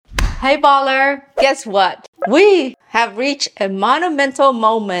Hey baller, guess what? We have reached a monumental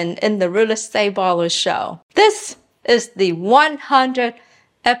moment in the Real Estate Baller Show. This is the 100th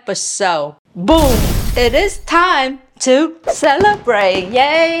episode. Boom! It is time to celebrate,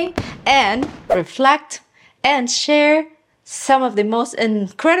 yay! And reflect and share some of the most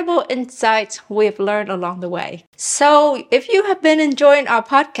incredible insights we've learned along the way. So if you have been enjoying our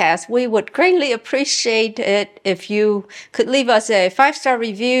podcast, we would greatly appreciate it if you could leave us a 5-star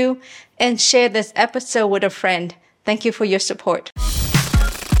review and share this episode with a friend. Thank you for your support.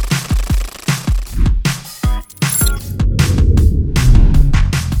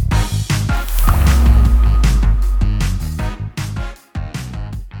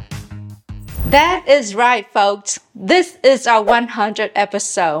 That is right, folks. This is our 100th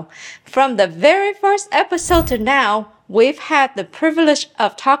episode. From the very first episode to now, we've had the privilege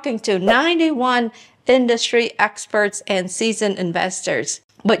of talking to 91 industry experts and seasoned investors.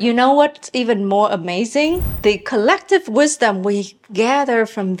 But you know what's even more amazing? The collective wisdom we gather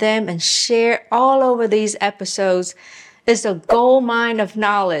from them and share all over these episodes is a gold mine of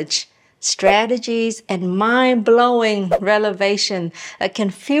knowledge, strategies, and mind-blowing revelation that can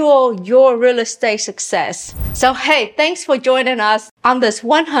fuel your real estate success. So hey, thanks for joining us on this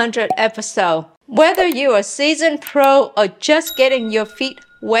 100th episode. Whether you're a seasoned pro or just getting your feet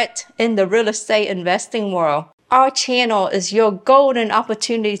wet in the real estate investing world, our channel is your golden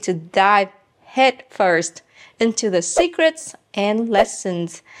opportunity to dive headfirst into the secrets and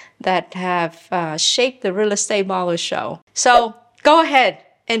lessons that have shaped the Real Estate Baller Show. So go ahead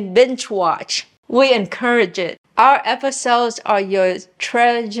and binge watch. We encourage it. Our episodes are your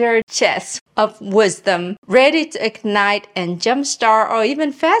treasure chest of wisdom, ready to ignite and jumpstart or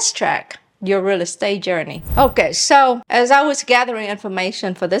even fast track your real estate journey. Okay, so as I was gathering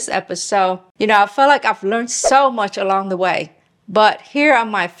information for this episode, I felt like I've learned so much along the way. But here are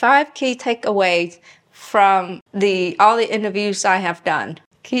my 5 key takeaways from all the interviews I have done.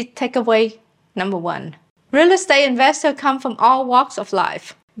 Key takeaway number 1. Real estate investors come from all walks of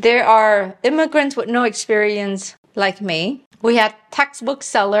life. There are immigrants with no experience like me. We had textbook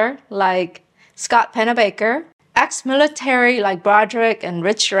seller like Scott Pennebaker, ex-military like Broderick and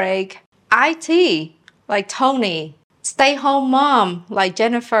Rich Drake, IT like Tony, stay-home mom like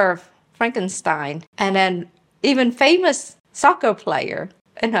Jennifer Frankenstein, and then even famous soccer player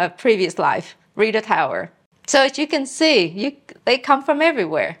in her previous life, Rita Tower. So as you can see, they come from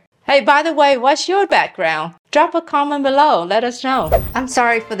everywhere. Hey, by the way, what's your background? Drop a comment below. Let us know. I'm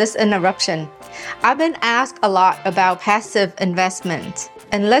sorry for this interruption. I've been asked a lot about passive investments.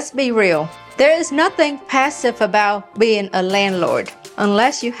 And let's be real. There is nothing passive about being a landlord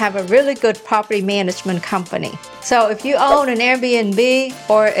unless you have a really good property management company. So if you own an Airbnb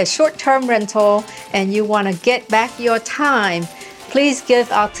or a short-term rental and you want to get back your time, please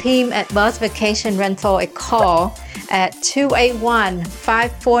give our team at Buzz Vacation Rental a call at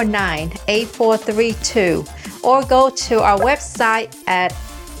 281-549-8432 or go to our website at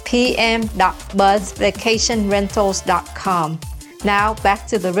pm.buzzvacationrentals.com. Now back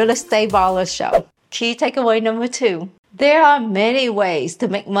to the Real Estate Baller Show. Key takeaway number 2. There are many ways to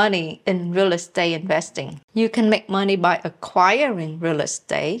make money in real estate investing. You can make money by acquiring real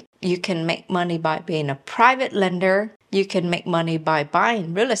estate. You can make money by being a private lender. You can make money by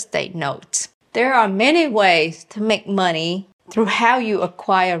buying real estate notes. There are many ways to make money through how you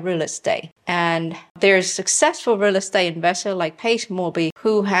acquire real estate. And there's successful real estate investor like Paige Morby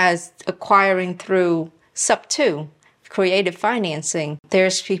who has acquiring through Sub-2, creative financing.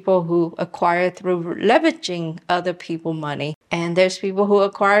 There's people who acquire through leveraging other people's money. And there's people who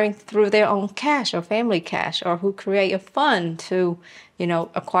acquiring through their own cash or family cash or who create a fund to,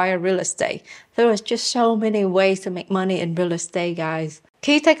 acquire real estate. There is just so many ways to make money in real estate, guys.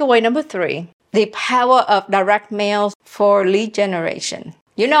 Key takeaway number 3. The power of direct mail for lead generation.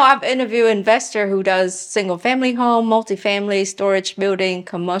 I've interviewed an investor who does single-family home, multifamily, storage building,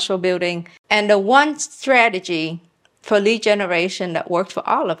 commercial building. And the one strategy for lead generation that worked for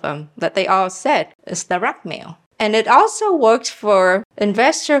all of them, that they all said, is direct mail. And it also works for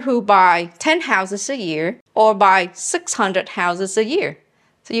investors who buy 10 houses a year or buy 600 houses a year.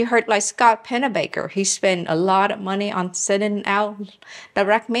 So you heard like Scott Pennebaker, he spent a lot of money on sending out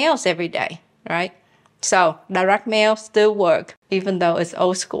direct mails every day, right? So direct mail still work, even though it's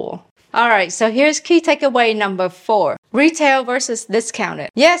old school. All right, so here's key takeaway number 4. Retail versus discounted.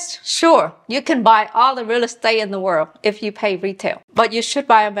 Yes, sure, you can buy all the real estate in the world if you pay retail, but you should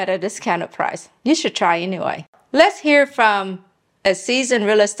buy them at a discounted price. You should try anyway. Let's hear from a seasoned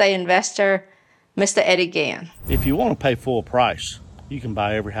real estate investor, Mr. Eddie Gann. If you want to pay full price, you can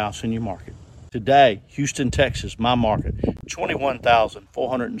buy every house in your market. Today, Houston, Texas, my market,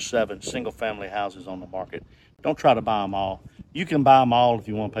 21,407 single-family houses on the market. Don't try to buy them all. You can buy them all if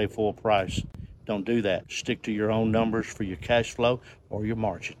you want to pay full price. Don't do that. Stick to your own numbers for your cash flow or your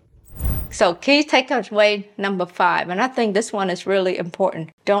margin. So key takeaway number 5, and I think this one is really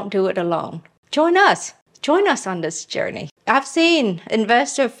important. Don't do it alone. Join us. Join us on this journey. I've seen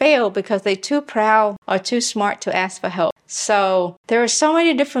investors fail because they're too proud or too smart to ask for help. So there are so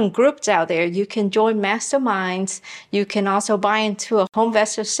many different groups out there. You can join masterminds. You can also buy into a home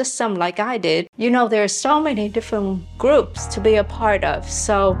investor system like I did. There are so many different groups to be a part of.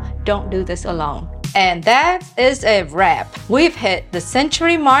 So don't do this alone. And that is a wrap. We've hit the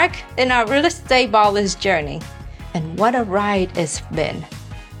century mark in our real estate ballers journey. And what a ride it's been.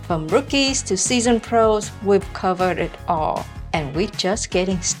 From rookies to seasoned pros, we've covered it all. And we're just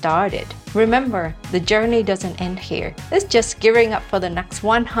getting started. Remember, the journey doesn't end here. It's just gearing up for the next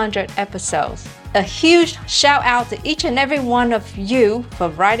 100 episodes. A huge shout out to each and every one of you for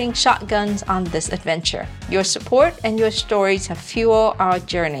riding shotguns on this adventure. Your support and your stories have fueled our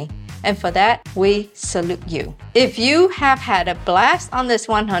journey. And for that, we salute you. If you have had a blast on this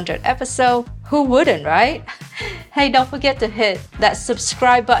 100 episode, who wouldn't, right? Hey, don't forget to hit that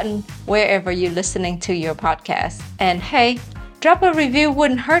subscribe button wherever you're listening to your podcast. And hey, drop a review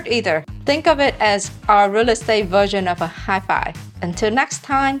wouldn't hurt either. Think of it as our real estate version of a high five. Until next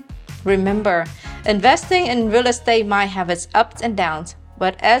time, remember, investing in real estate might have its ups and downs,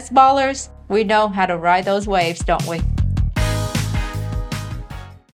 but as ballers, we know how to ride those waves, don't we?